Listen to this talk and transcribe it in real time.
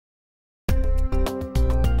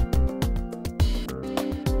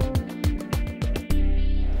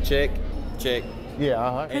check, check.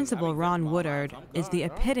 Yeah, Principal Ron Woodard is the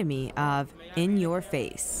epitome of in your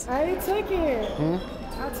face. I took it.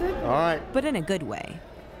 I took it. all right. But in a good way.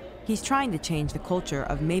 He's trying to change the culture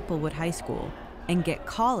of Maplewood High School and get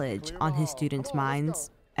college on his students'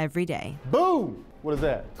 minds every day. Boom! What is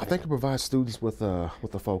that? I think it provides students with a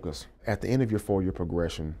focus. At the end of your 4-year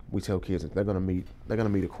progression, we tell kids that they're gonna meet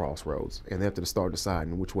a crossroads, and they have to start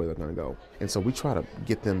deciding which way they're gonna go. And so we try to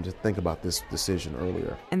get them to think about this decision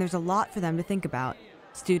earlier. And there's a lot for them to think about.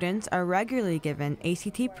 Students are regularly given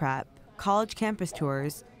ACT prep, college campus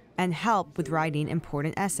tours, and help with writing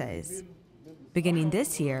important essays. Beginning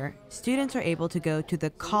this year, students are able to go to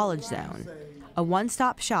the College Zone, a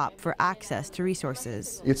one-stop shop for access to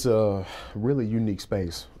resources. It's a really unique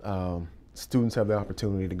space. Students have the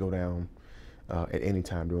opportunity to go down at any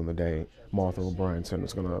time during the day. Martha O'Brien Center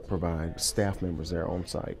is going to provide staff members there on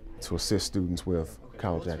site to assist students with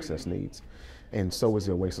college access needs. And so is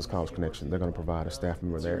the Oasis College Connection. They're going to provide a staff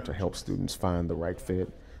member there to help students find the right fit,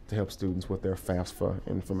 to help students with their FAFSA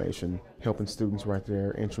information, helping students write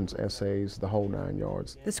their entrance essays, the whole 9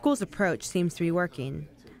 yards. The school's approach seems to be working.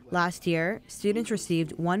 Last year, students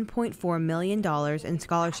received $1.4 million in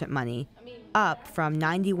scholarship money, up from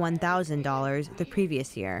 $91,000 the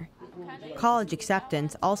previous year. College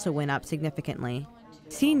acceptance also went up significantly.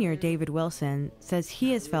 Senior David Wilson says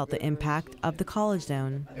he has felt the impact of the College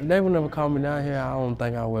Zone. If they would never call me down here, I don't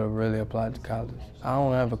think I would have really applied to college. I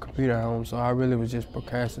don't have a computer at home, so I really was just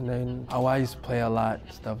procrastinating. I used to play a lot,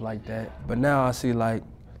 stuff like that. But now I see like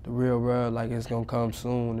the real world, like it's gonna come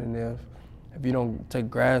soon, and if you don't take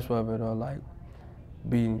grasp of it or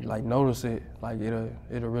notice it, like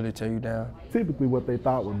it'll really tear you down. Typically what they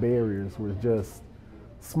thought were barriers were just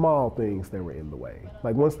small things that were in the way.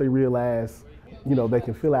 Like once they realized, they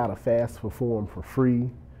can fill out a FAFSA form for free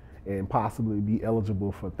and possibly be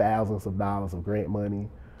eligible for thousands of dollars of grant money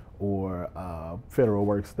or federal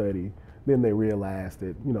work study, then they realized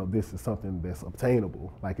that, this is something that's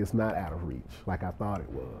obtainable, like it's not out of reach, like I thought it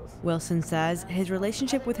was. Wilson says his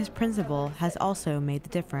relationship with his principal has also made the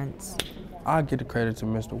difference. I give the credit to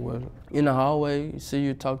Mr. Wood. In the hallway, see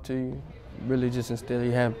you, talk to you, really just instead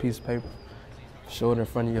you have a piece of paper, show it in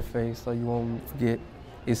front of your face so you won't forget.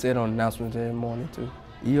 It said on announcements every morning too.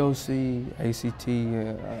 EOC, ACT,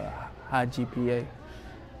 high GPA.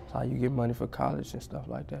 That's how you get money for college and stuff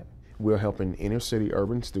like that. We're helping inner city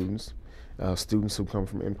urban students, students who come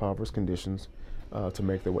from impoverished conditions, to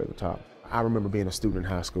make their way to the top. I remember being a student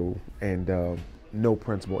in high school, and no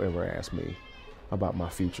principal ever asked me about my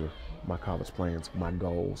future, my college plans, my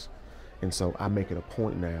goals. And so I make it a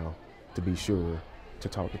point now to be sure to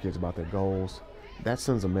talk to kids about their goals. That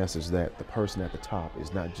sends a message that the person at the top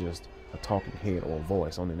is not just a talking head or a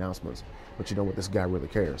voice on the announcements, but you know what, this guy really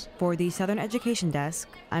cares. For the Southern Education Desk,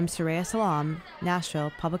 I'm Soraya Salam,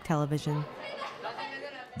 Nashville Public Television.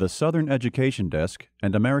 The Southern Education Desk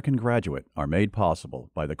and American Graduate are made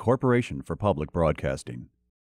possible by the Corporation for Public Broadcasting.